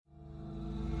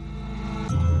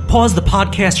Pause the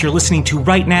podcast you're listening to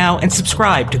right now and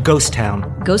subscribe to Ghost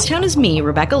Town. Ghost Town is me,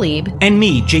 Rebecca Lieb. And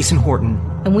me, Jason Horton.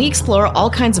 And we explore all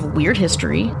kinds of weird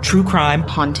history, true crime,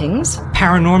 hauntings,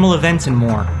 paranormal events, and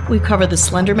more. We cover the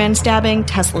Slender Man stabbing,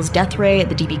 Tesla's death ray,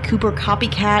 the D.B. Cooper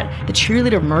copycat, the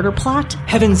cheerleader murder plot,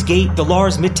 Heaven's Gate, the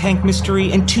Lars Midtank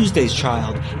mystery, and Tuesday's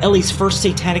Child, Ellie's first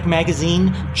satanic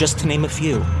magazine, just to name a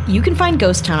few. You can find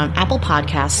Ghost Town on Apple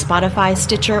Podcasts, Spotify,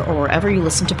 Stitcher, or wherever you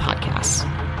listen to podcasts.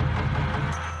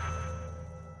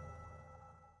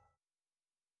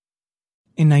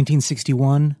 In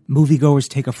 1961, moviegoers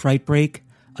take a fright break,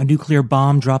 a nuclear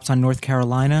bomb drops on North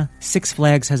Carolina, Six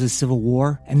Flags has a civil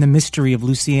war, and the mystery of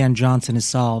Lucy Ann Johnson is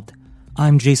solved.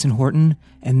 I'm Jason Horton,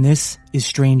 and this is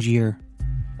Strange Year.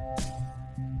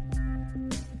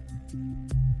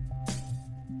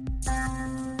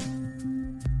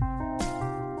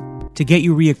 To get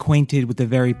you reacquainted with the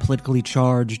very politically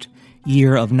charged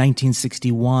year of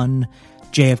 1961,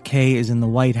 JFK is in the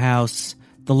White House,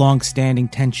 the long-standing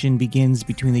tension begins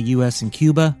between the U.S. and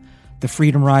Cuba, the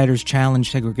Freedom Riders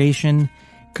challenge segregation,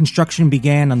 construction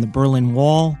began on the Berlin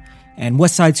Wall, and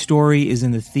West Side Story is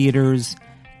in the theaters,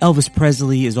 Elvis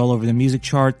Presley is all over the music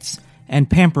charts, and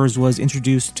Pampers was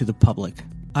introduced to the public.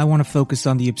 I want to focus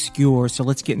on the obscure, so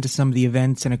let's get into some of the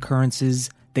events and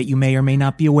occurrences that you may or may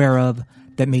not be aware of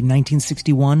that made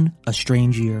 1961 a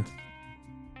strange year.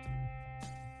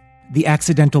 The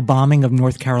accidental bombing of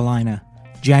North Carolina,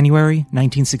 January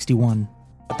 1961.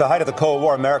 At the height of the Cold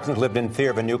War, Americans lived in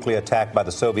fear of a nuclear attack by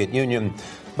the Soviet Union.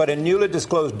 But a newly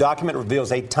disclosed document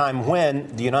reveals a time when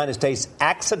the United States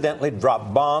accidentally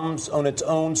dropped bombs on its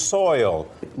own soil.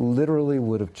 It literally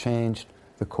would have changed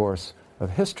the course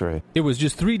of history. It was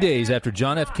just 3 days after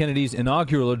John F. Kennedy's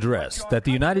inaugural address that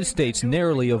the United States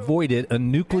narrowly avoided a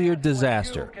nuclear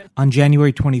disaster. On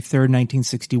January 23,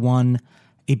 1961,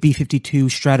 a B-52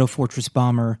 Stratofortress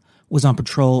bomber was on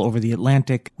patrol over the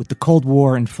Atlantic. With the Cold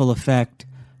War in full effect,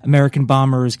 American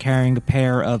bombers carrying a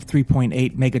pair of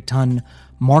 3.8 megaton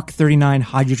Mark 39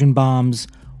 hydrogen bombs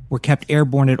were kept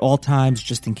airborne at all times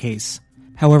just in case.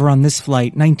 However, on this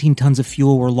flight, 19 tons of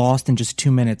fuel were lost in just 2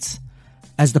 minutes.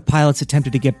 As the pilots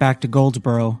attempted to get back to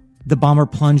Goldsboro, the bomber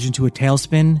plunged into a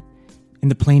tailspin, and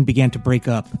the plane began to break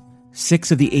up. 6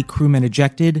 of the 8 crewmen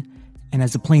ejected, and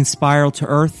as the plane spiraled to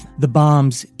Earth, the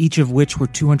bombs, each of which were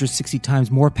 260 times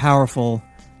more powerful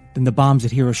than the bombs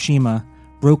at Hiroshima,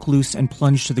 broke loose and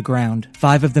plunged to the ground.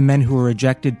 5 of the men who were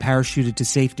ejected parachuted to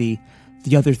safety.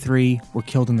 The other 3 were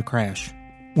killed in the crash.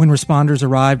 When responders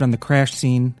arrived on the crash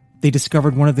scene, they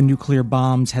discovered one of the nuclear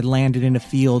bombs had landed in a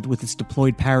field with its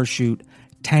deployed parachute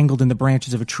tangled in the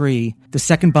branches of a tree. The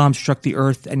second bomb struck the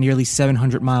Earth at nearly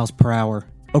 700 miles per hour.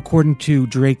 According to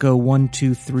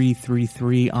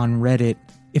Draco12333 on Reddit,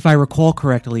 if I recall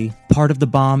correctly, part of the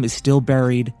bomb is still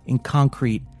buried in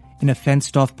concrete in a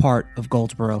fenced-off part of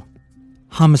Goldsboro.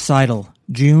 Homicidal,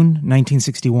 June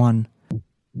 1961.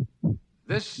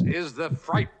 This is the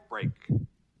fright break.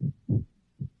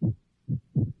 Do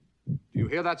you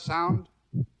hear that sound?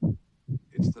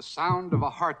 It's the sound of a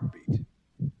heartbeat.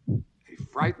 A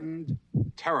frightened,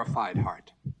 terrified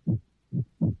heart.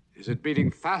 Is it beating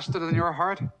faster than your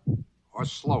heart or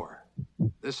slower?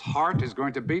 This heart is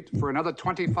going to beat for another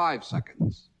 25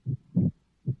 seconds.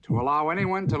 To allow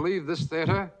anyone to leave this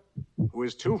theater who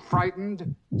is too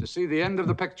frightened to see the end of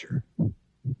the picture.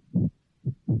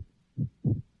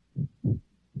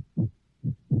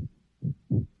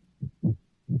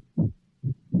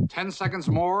 Ten seconds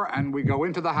more and we go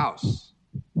into the house.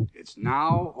 It's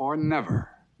now or never.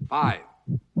 5,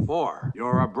 4.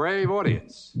 You're a brave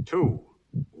audience. 2,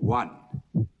 1.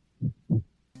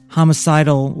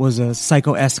 Homicidal was a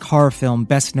psycho-esque horror film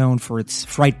best known for its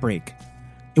fright break.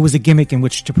 It was a gimmick in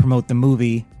which to promote the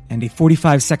movie, and a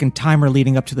 45-second timer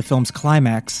leading up to the film's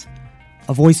climax.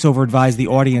 A voiceover advised the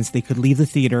audience they could leave the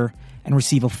theater and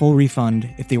receive a full refund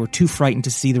if they were too frightened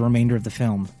to see the remainder of the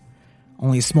film.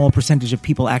 Only a small percentage of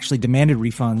people actually demanded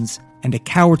refunds, and a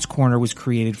coward's corner was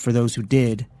created for those who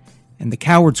did. And the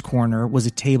coward's corner was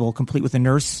a table complete with a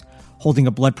nurse holding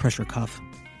a blood pressure cuff.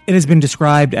 It has been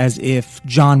described as if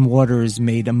John Waters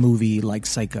made a movie like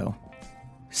Psycho.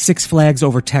 Six Flags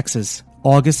Over Texas,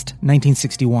 August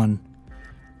 1961.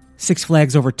 Six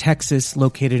Flags Over Texas,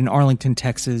 located in Arlington,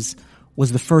 Texas,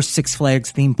 was the first Six Flags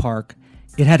theme park.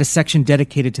 It had a section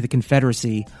dedicated to the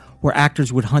Confederacy, where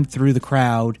actors would hunt through the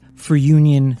crowd for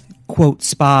Union, quote,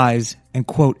 spies, and,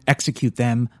 quote, execute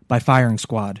them by firing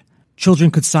squad.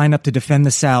 Children could sign up to defend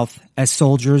the South as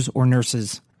soldiers or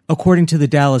nurses. According to the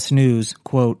Dallas News,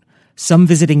 quote, some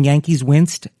visiting Yankees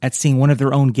winced at seeing one of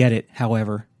their own get it,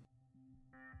 however.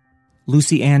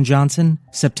 Lucy Ann Johnson,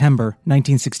 September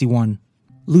 1961.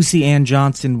 Lucy Ann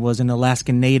Johnson was an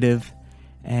Alaskan native,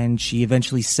 and she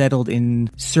eventually settled in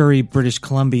Surrey, British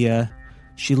Columbia.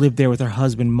 She lived there with her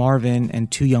husband Marvin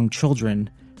and 2 young children,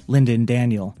 Linda and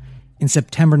Daniel. In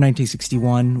September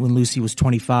 1961, when Lucy was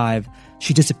 25,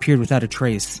 she disappeared without a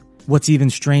trace. What's even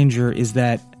stranger is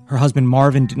that her husband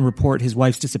Marvin didn't report his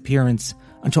wife's disappearance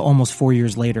until almost 4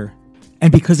 years later.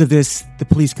 And because of this, the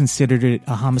police considered it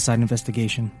a homicide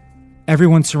investigation.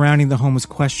 Everyone surrounding the home was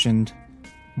questioned,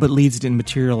 but leads didn't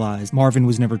materialize. Marvin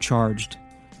was never charged.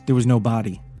 There was no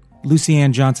body. Lucy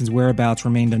Ann Johnson's whereabouts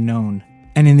remained unknown.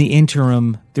 And in the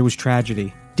interim, there was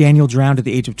tragedy. Daniel drowned at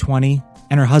the age of 20,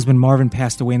 and her husband Marvin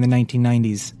passed away in the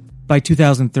 1990s. By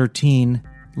 2013,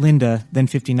 Linda, then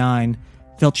 59,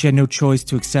 felt she had no choice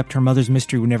to accept her mother's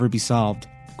mystery would never be solved.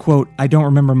 Quote, "I don't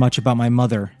remember much about my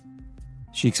mother,"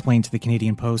 she explained to the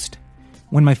Canadian Post.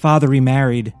 "When my father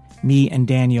remarried, me and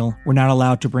Daniel were not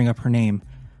allowed to bring up her name,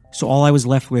 so all I was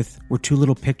left with were 2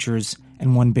 little pictures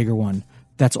and 1 bigger one.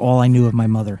 That's all I knew of my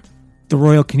mother." The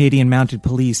Royal Canadian Mounted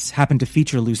Police happened to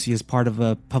feature Lucy as part of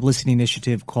a publicity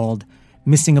initiative called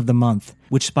Missing of the Month,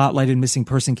 which spotlighted missing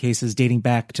person cases dating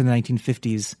back to the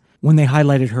 1950s. When they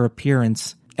highlighted her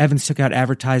appearance, Evans took out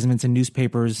advertisements in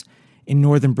newspapers in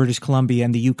northern British Columbia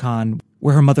and the Yukon,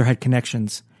 where her mother had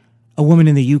connections. A woman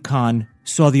in the Yukon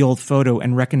saw the old photo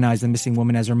and recognized the missing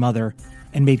woman as her mother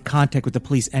and made contact with the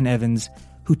police and Evans,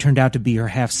 who turned out to be her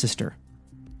half-sister.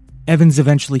 Evans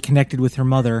eventually connected with her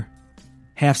mother,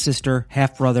 half-sister,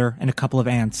 half-brother, and a couple of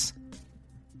aunts.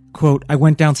 Quote, "I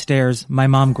went downstairs, my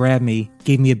mom grabbed me,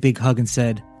 gave me a big hug and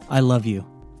said, 'I love you.'"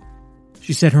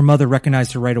 She said her mother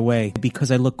recognized her right away.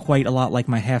 "Because I look quite a lot like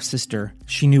my half-sister,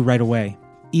 she knew right away."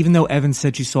 Even though Evans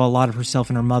said she saw a lot of herself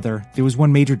in her mother, there was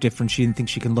one major difference she didn't think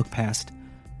she could look past.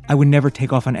 "I would never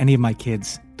take off on any of my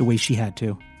kids the way she had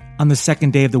to." On the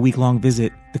second day of the week-long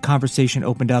visit, the conversation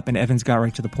opened up and Evans got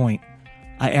right to the point.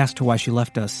 I asked her why she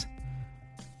left us.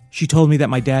 She told me that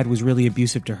my dad was really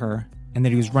abusive to her and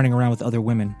that he was running around with other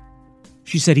women.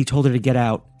 She said he told her to get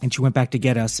out, and she went back to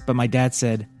get us, but my dad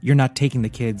said, "You're not taking the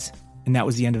kids," and that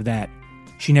was the end of that.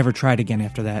 She never tried again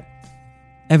after that.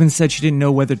 Evans said she didn't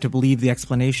know whether to believe the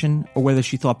explanation or whether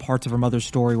she thought parts of her mother's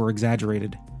story were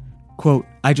exaggerated. Quote,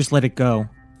 "I just let it go.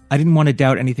 I didn't want to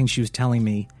doubt anything she was telling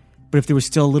me, but if there was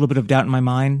still a little bit of doubt in my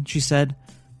mind," she said,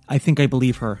 "I think I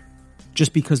believe her.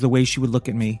 Just because the way she would look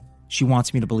at me, she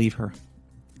wants me to believe her."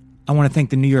 I want to thank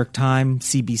the New York Times,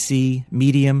 CBC,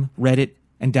 Medium, Reddit,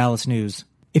 and Dallas News.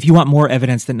 If you want more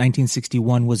evidence that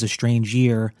 1961 was a strange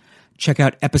year, check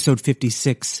out episode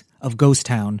 56 of Ghost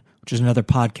Town, which is another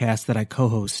podcast that I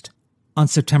co-host. On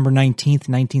September 19th,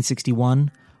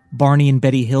 1961, Barney and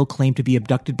Betty Hill claimed to be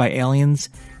abducted by aliens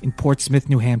in Portsmouth,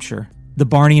 New Hampshire. The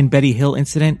Barney and Betty Hill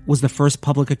incident was the first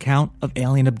public account of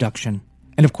alien abduction.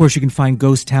 And of course, you can find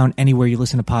Ghost Town anywhere you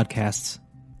listen to podcasts.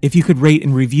 If you could rate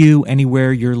and review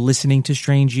anywhere you're listening to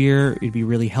Strange Year, it'd be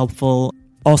really helpful.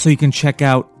 Also, you can check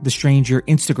out the Strange Year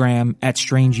Instagram at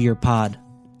Strange Year Pod.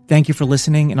 Thank you for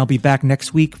listening, and I'll be back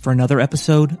next week for another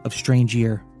episode of Strange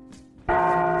Year.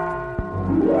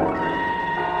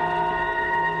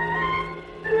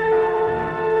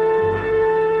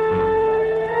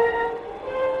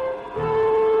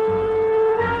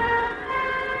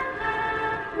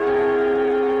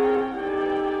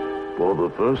 For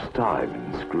the first time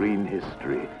in screen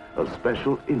history, a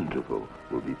special interval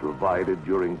will be provided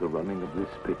during the running of this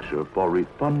picture for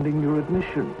refunding your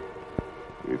admission.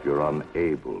 If you're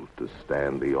unable to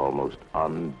stand the almost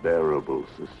unbearable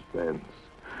suspense,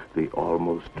 the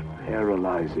almost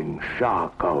paralyzing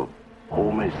shock of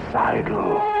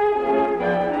homicidal.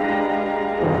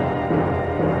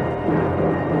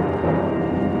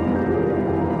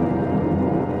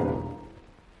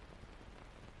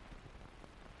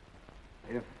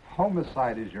 If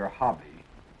homicide is your hobby,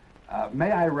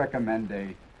 may I recommend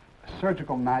a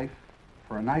surgical knife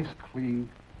for a nice, clean,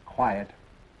 quiet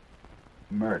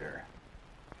murder?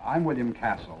 I'm William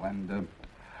Castle, and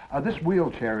this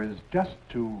wheelchair is just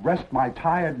to rest my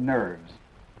tired nerves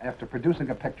after producing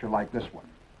a picture like this one.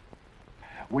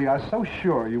 We are so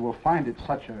sure you will find it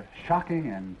such a shocking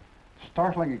and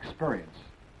startling experience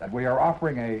that we are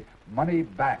offering a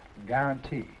money-back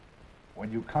guarantee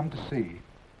when you come to see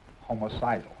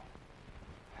Homicidal.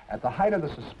 At the height of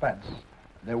the suspense,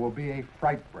 there will be a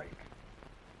fright break,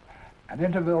 an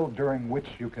interval during which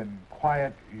you can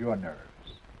quiet your nerves.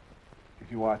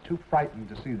 If you are too frightened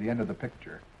to see the end of the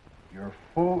picture, your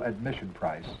full admission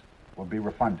price will be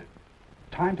refunded.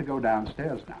 Time to go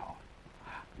downstairs now.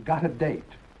 Got a date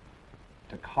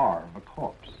to carve a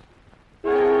corpse.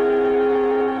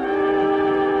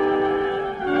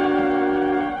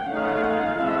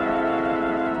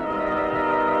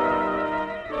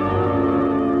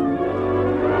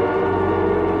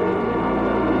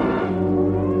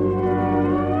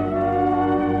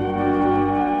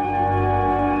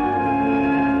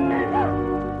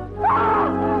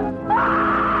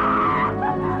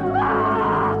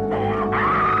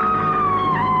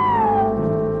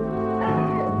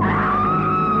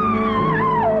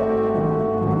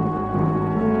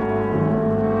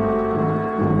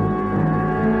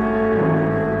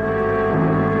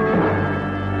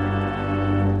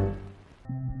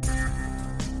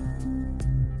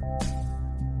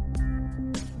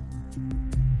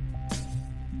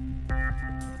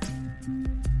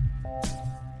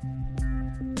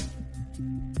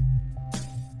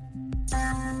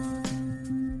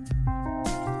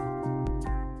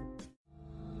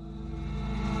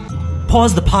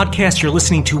 Pause the podcast you're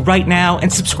listening to right now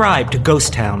and subscribe to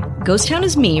Ghost Town. Ghost Town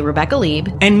is me, Rebecca Lieb.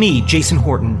 And me, Jason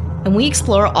Horton. And we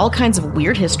explore all kinds of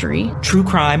weird history, true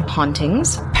crime,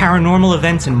 hauntings, paranormal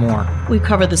events, and more. We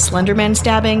cover the Slender Man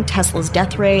stabbing, Tesla's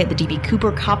death ray, the D.B.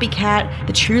 Cooper copycat,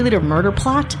 the cheerleader murder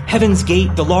plot, Heaven's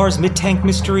Gate, the Lars Midtank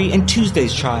mystery, and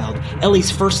Tuesday's Child,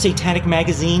 Ellie's first satanic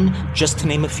magazine, just to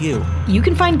name a few. You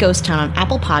can find Ghost Town on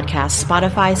Apple Podcasts,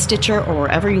 Spotify, Stitcher, or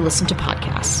wherever you listen to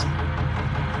podcasts.